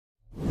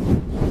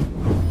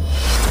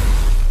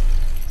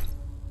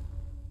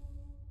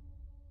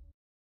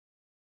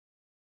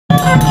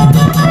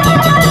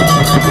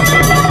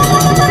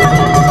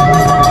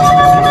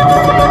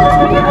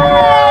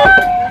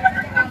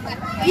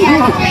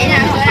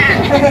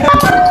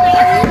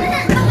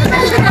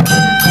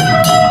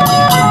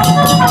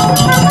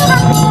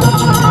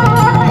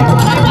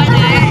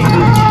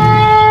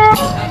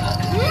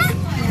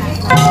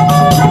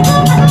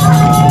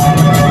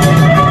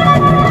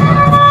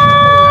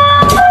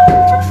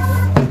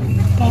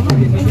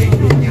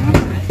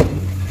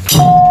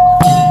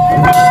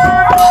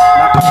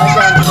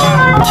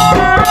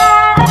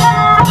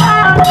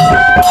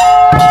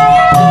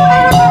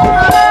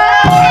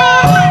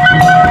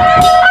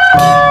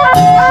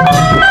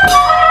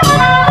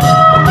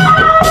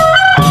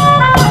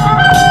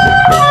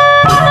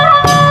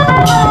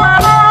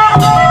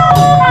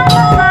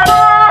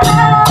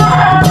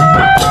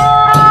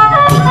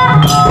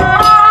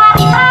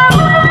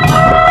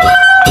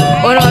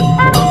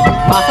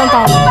Con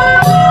chào.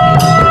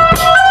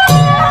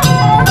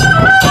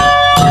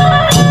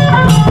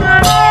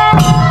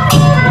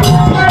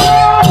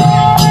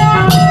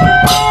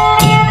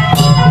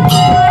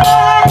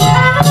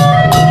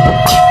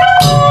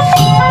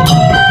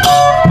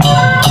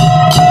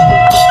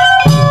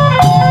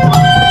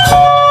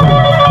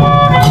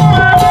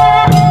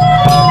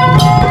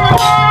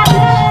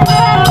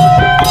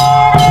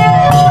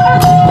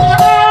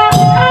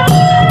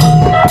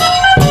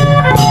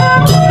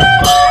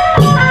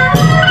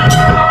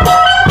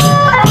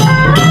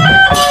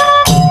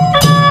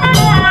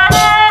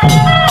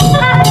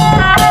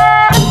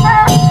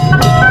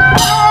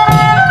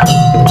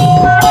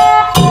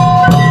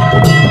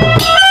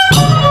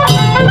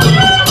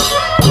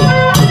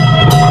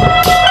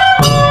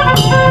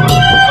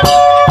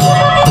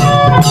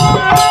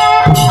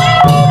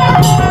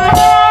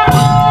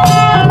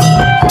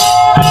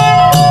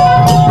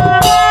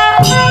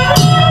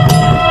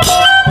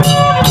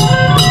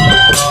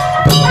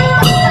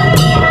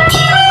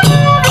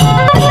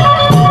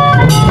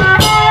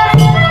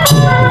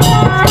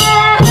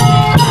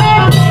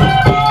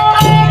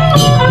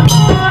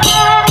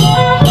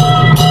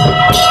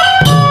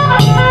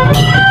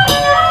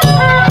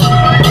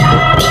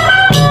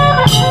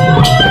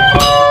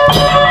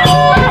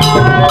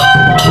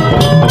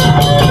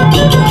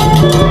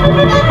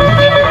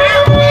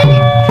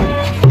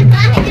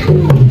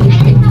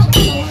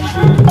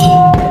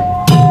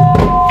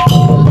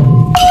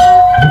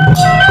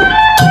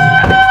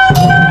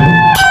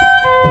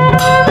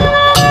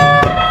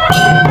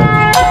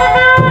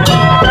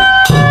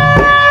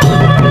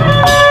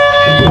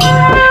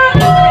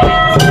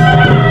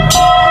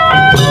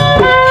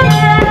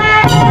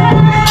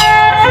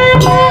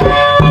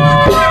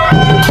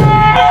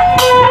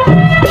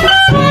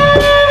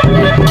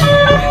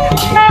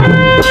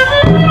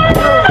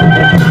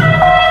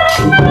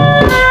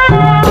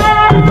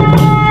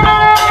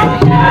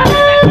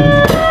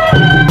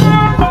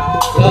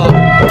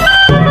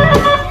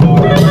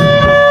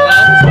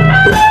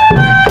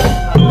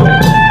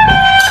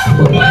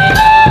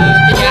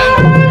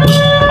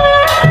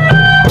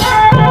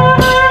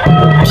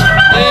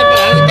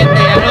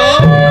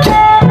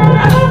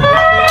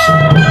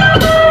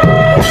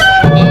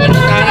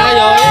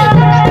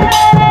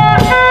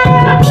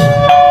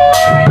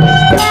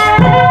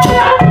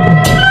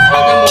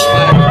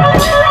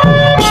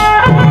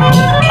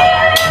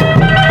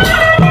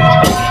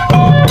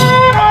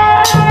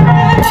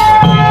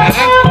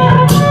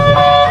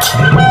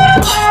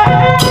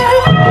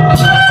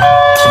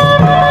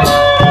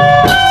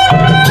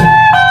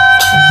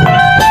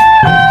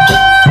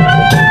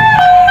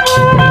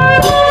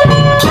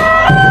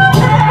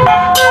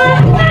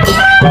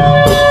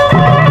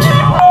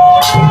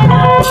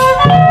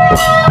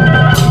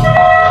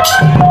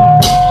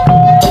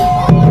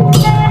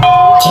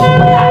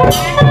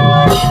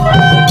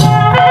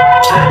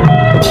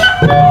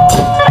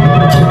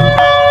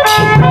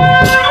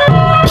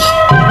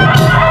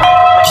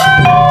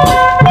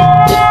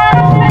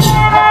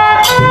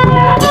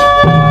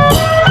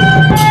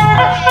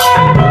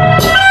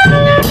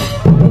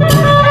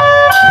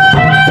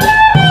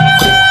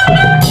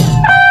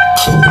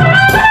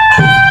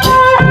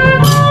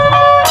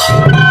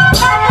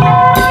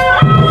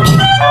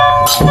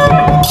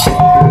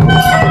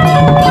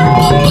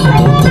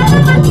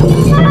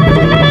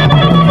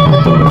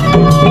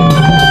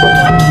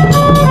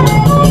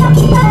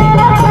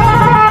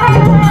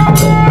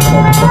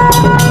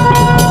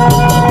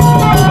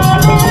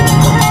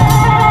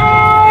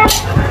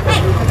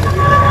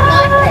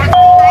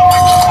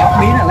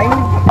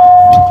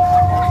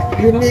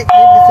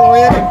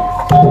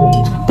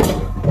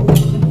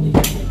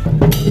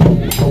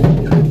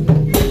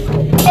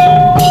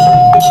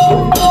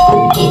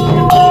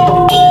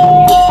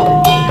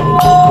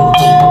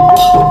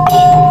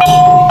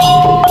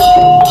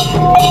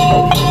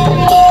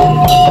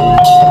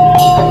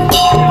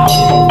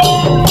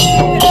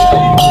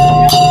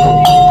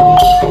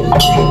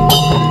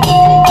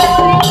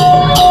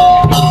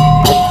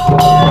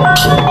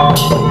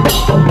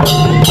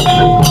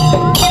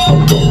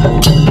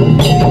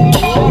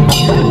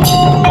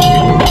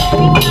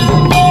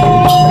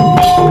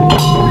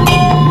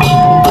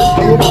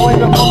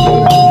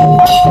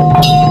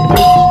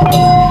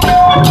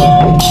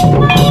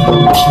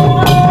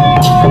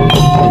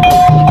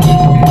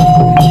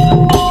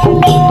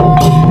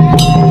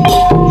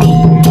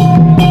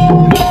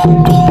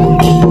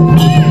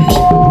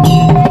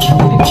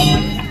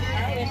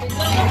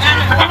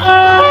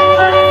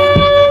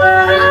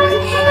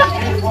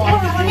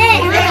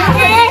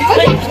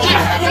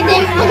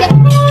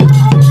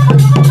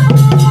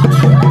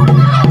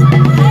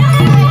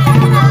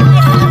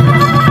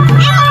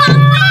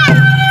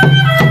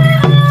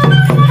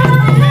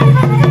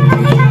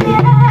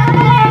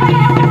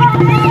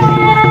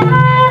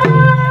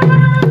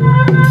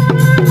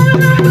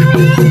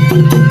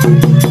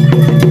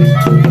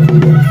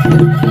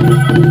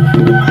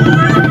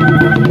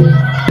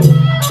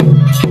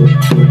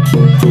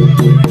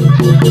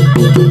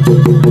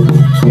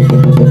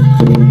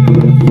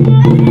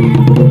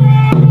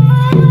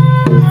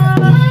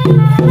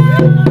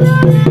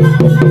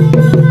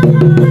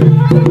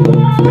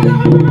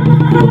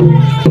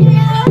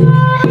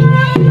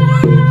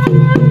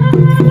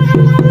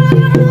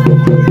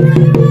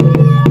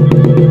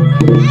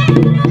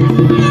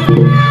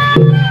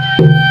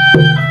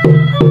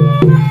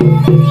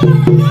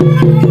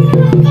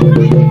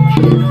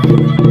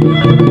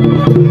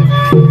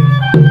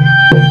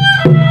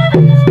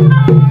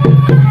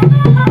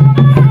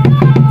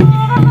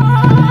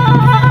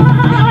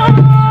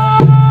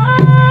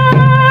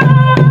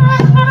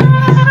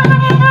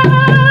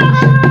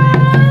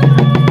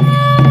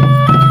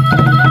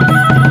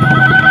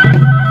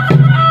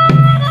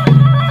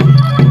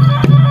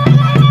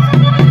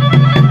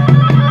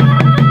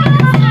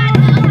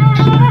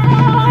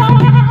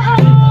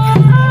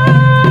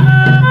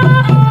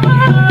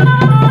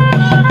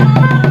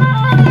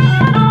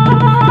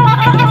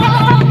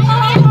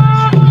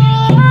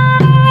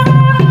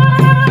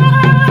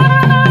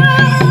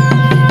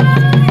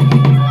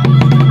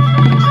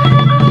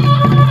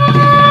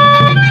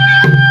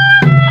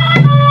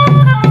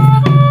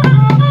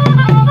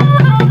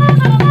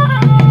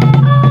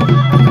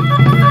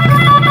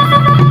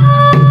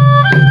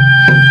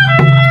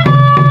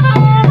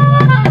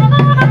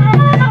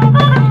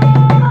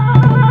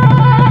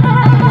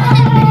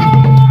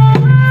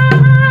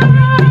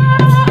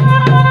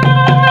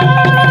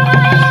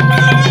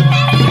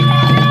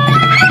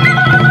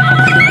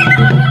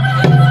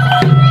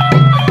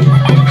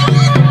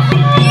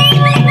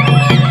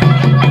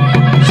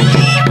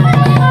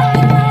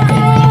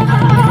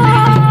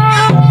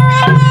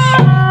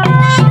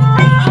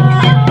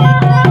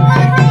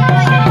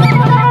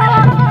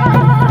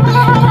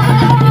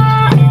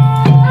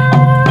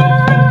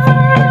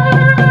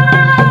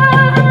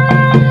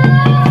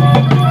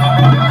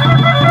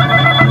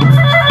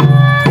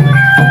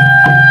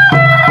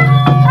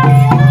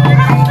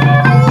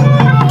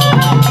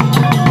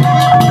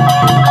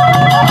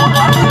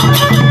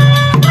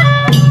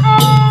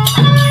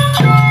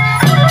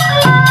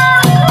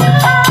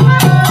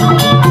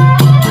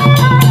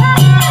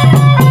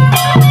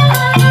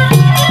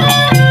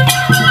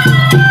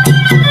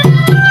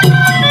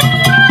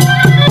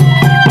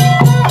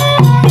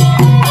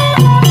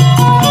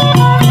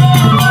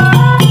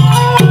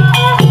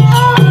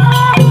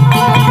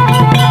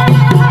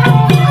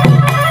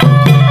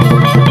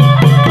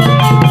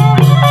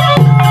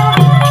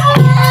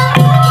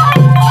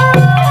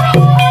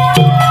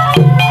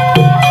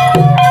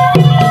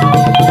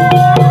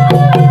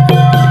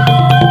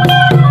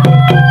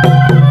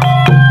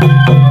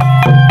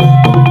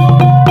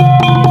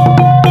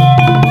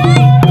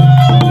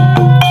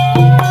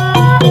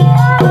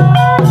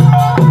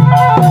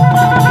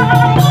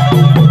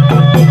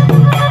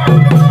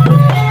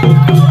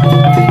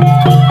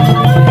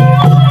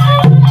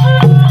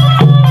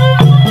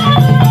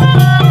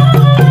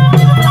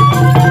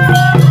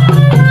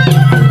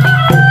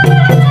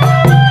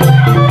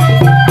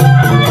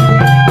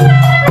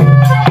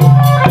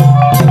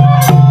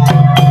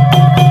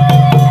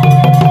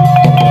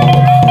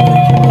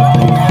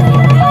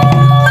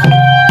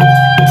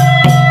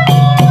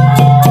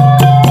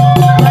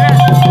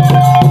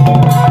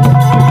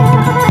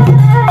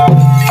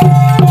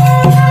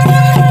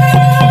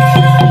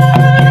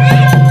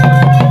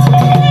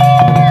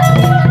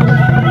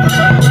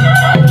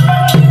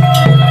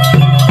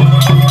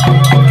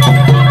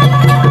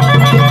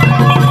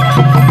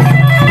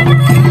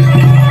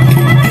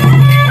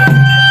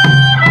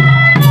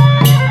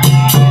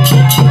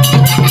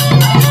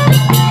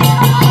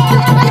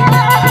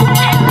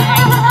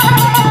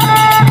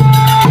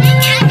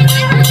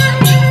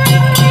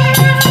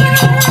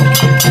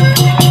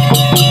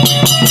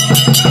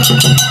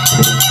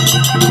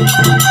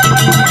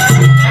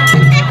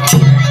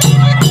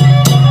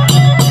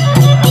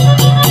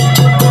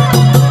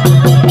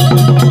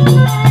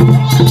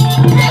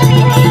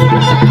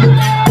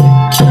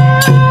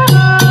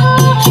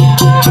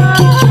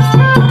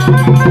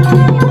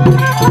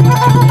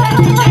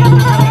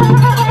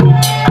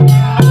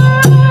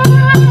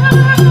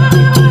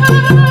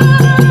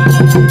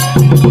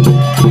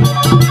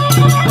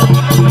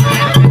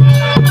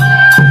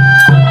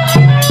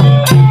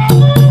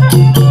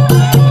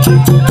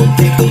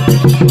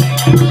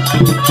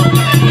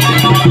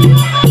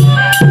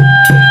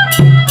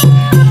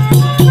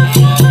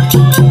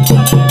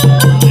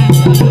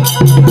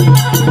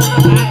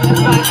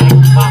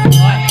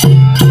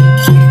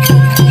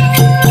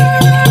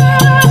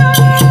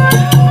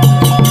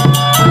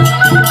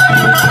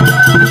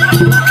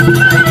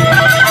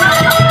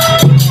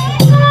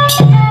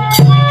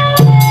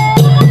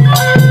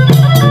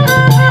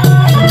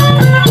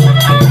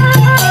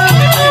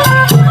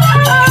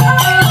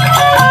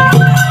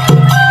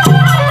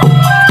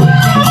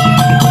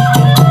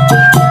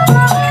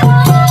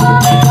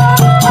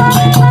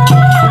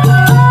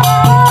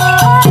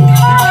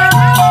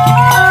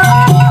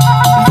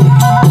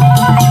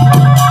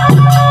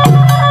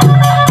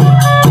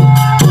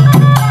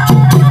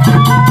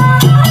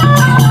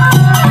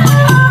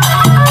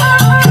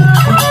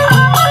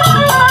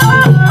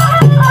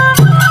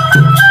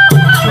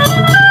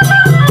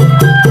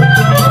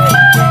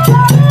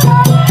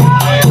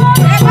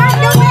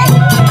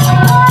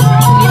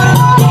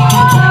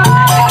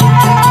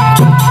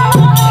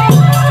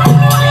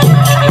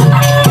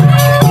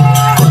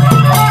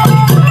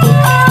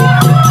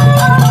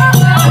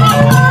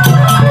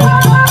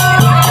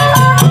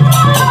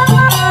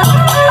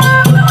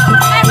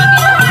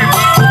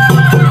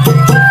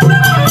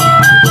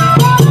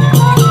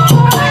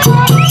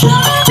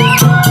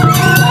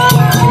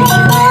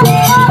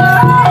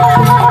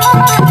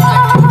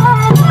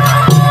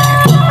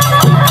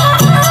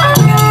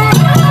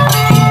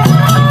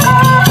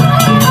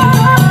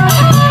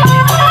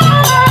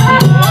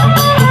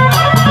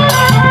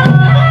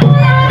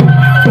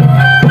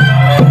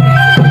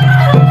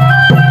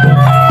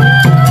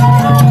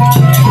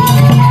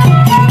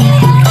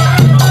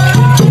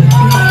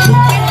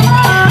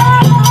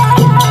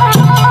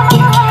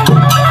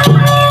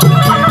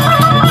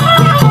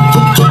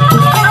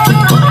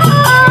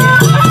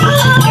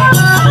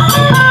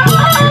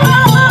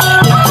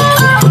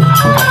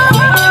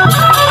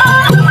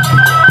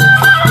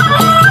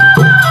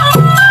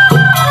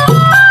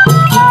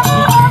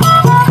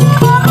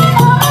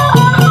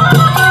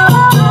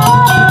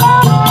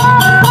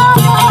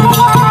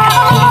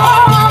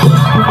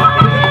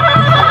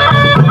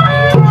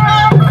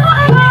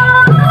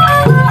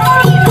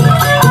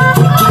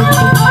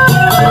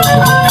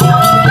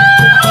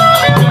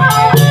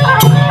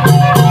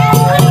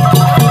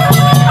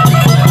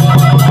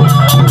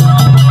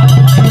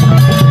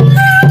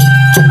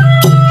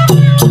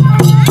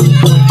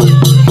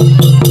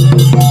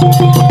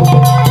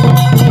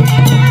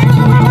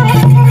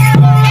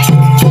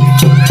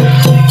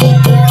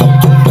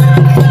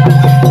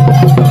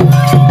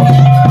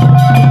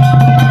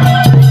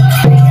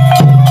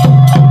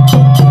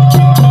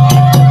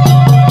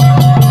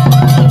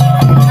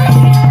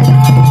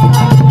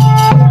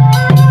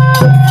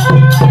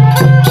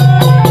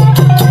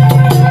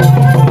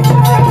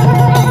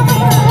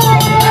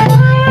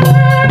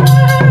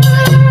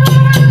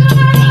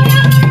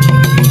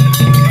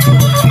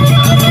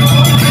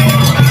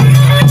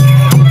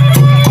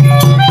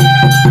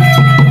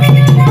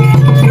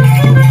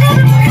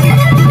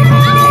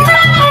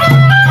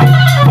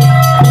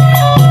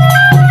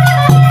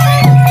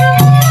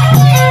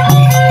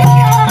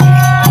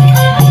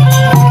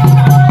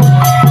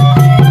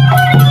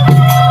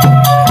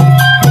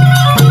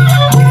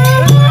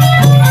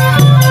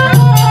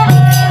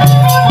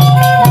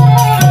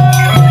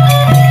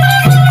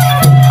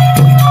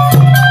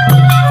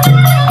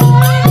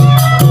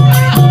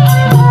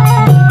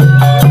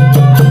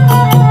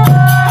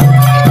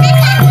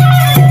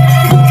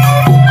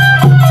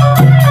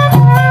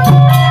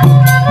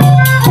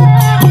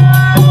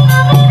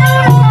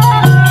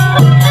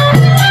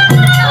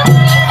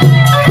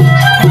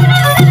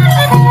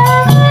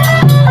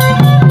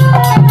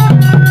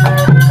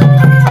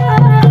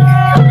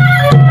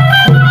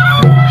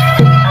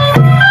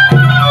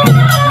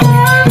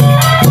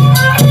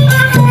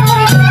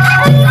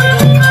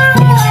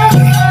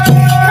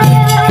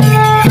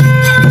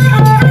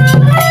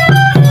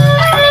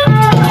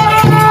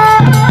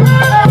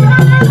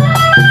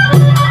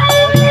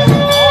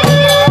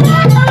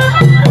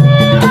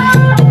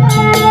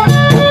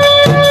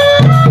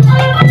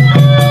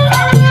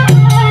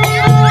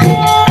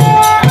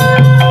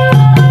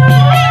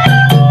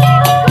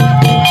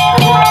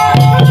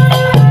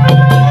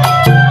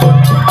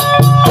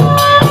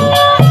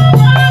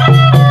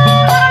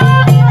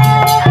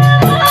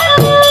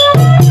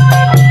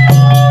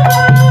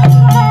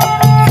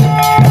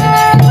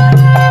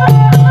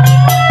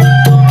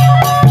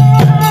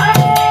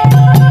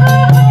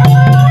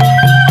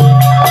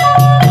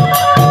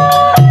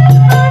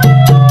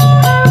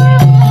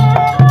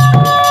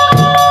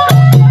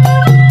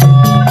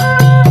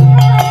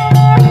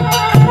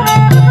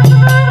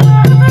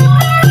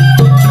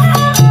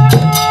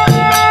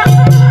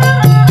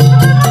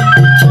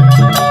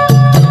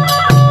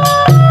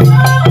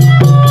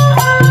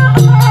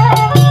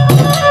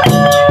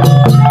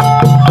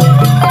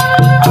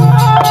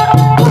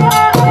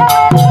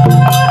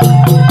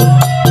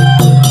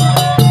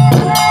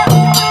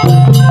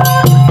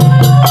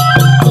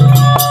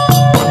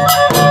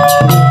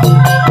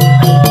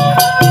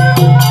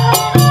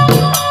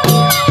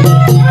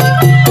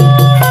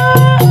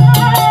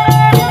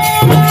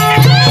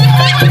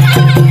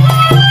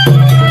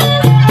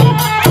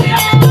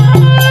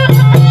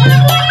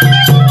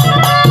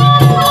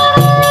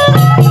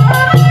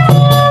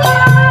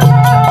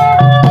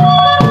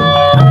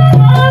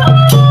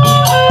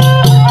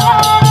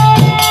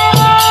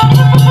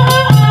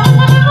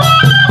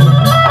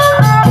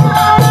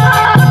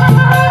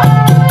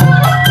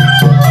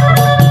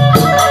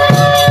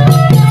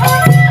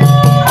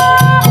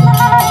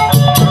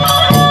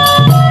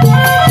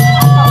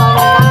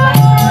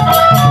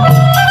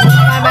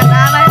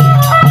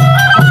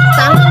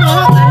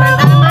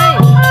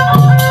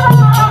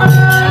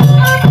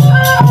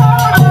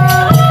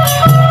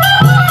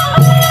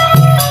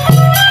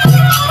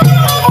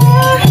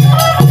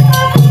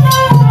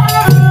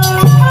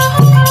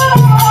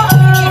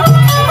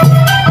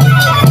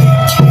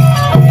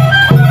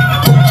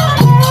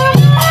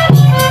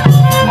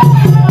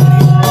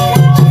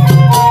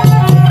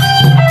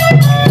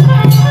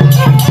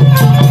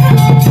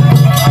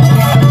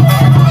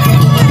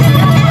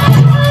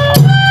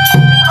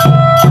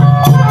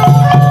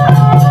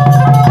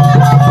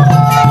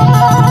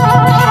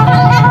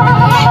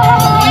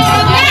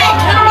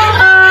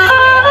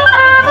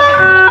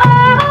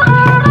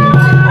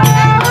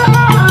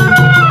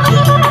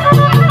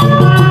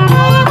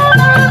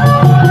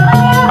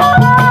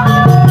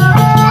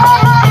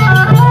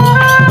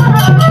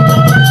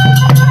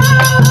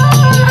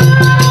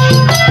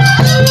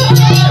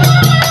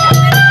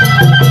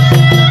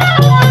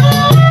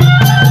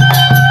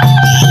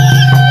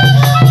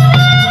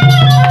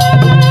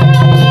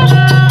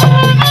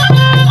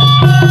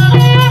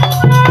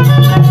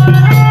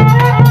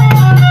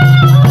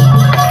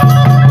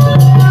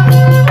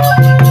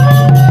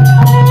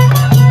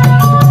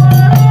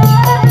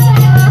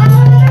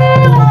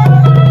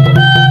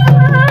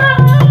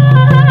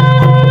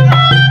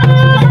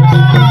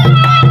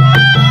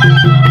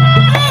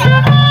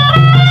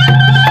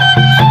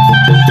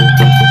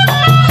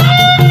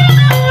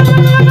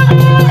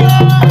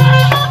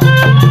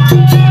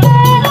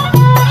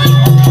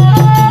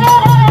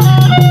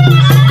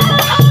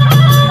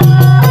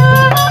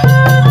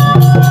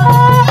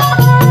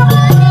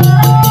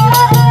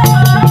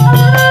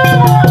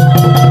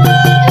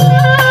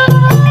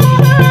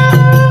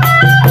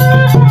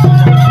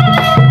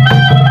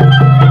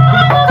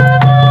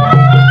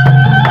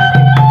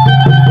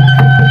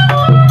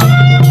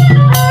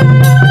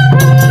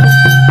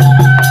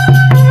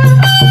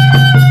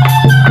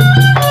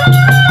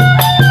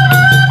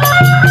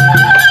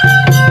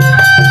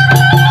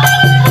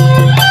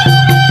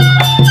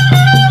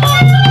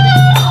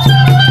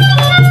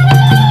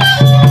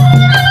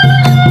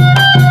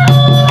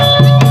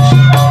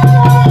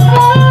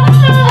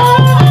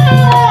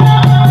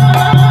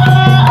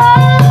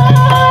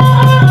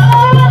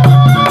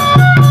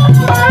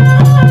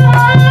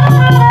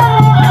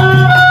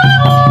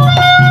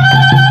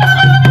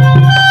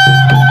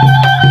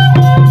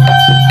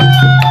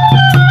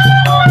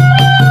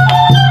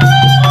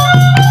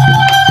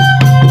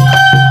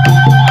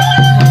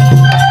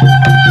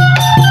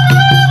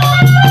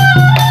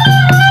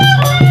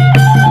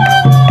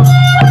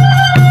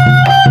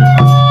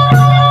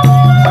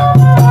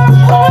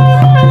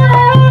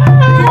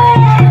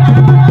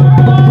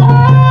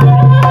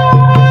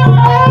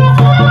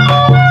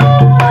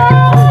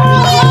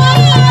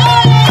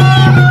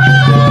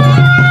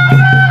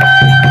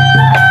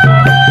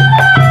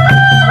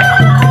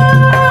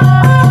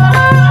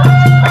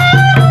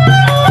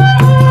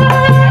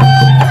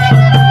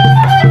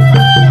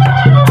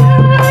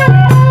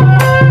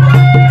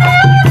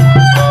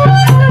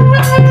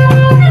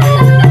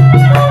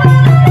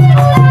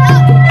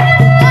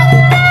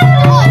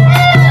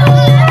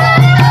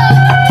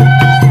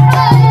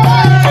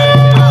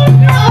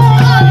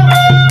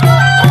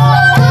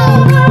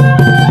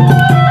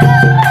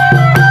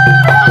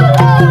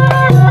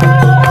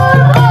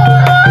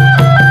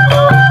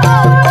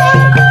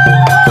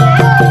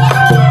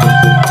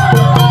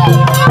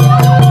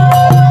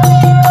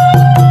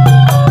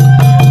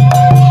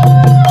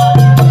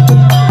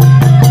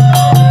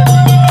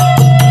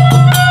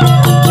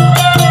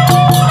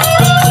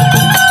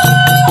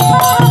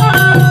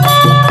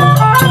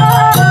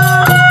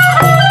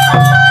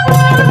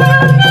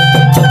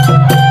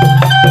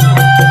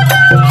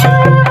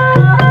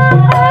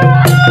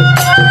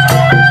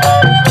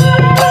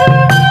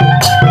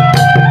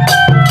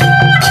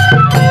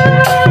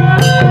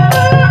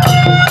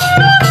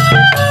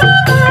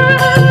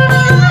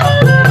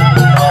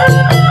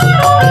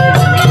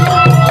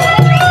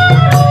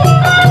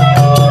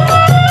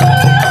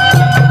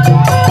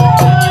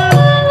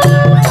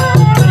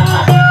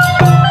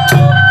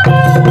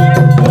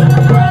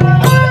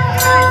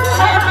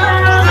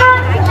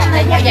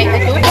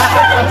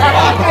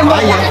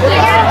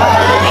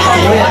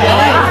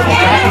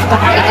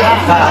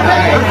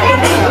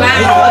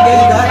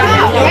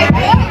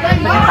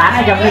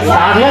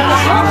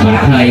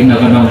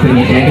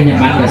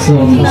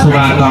 សូមស្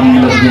វាគមន៍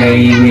លោកយាយ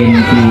វេន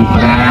ទី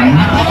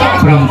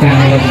5ក្រុមការ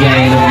លោកយា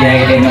យដែ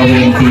លនៅ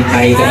វេនទី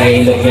3ក្តី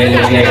លោកយាយ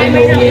ដែល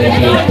នៅវេន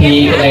ទី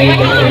2ក្តី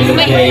លោ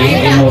កយាយ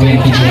ដែលនៅវេន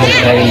ទី1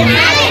ក្តី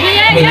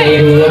មាន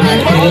រួម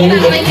គឺ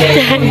លោកយាយ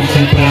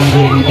សំប្រាំ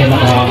វេនតែម្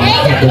ដង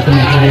តែដូច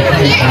នេះហើយ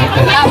គឺការ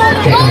ទៅ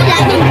ចេតនា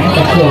ការ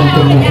តែខ្លួន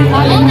ជំនួស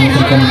ឲ្យនឹងស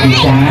ង្គមវិ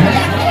សា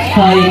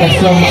ហើយក៏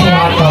សូមស្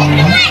វាគមន៍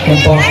ចំ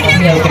ពោះភ្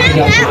ញៀវកិត្តិយ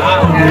ស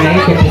ថ្ងៃ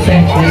ជាពិសេស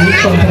គឺ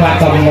សូមស្វា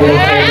គមន៍លោក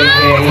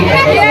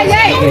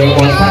យាយដែល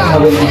បានសាកនៅ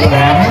វេនទី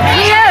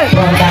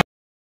5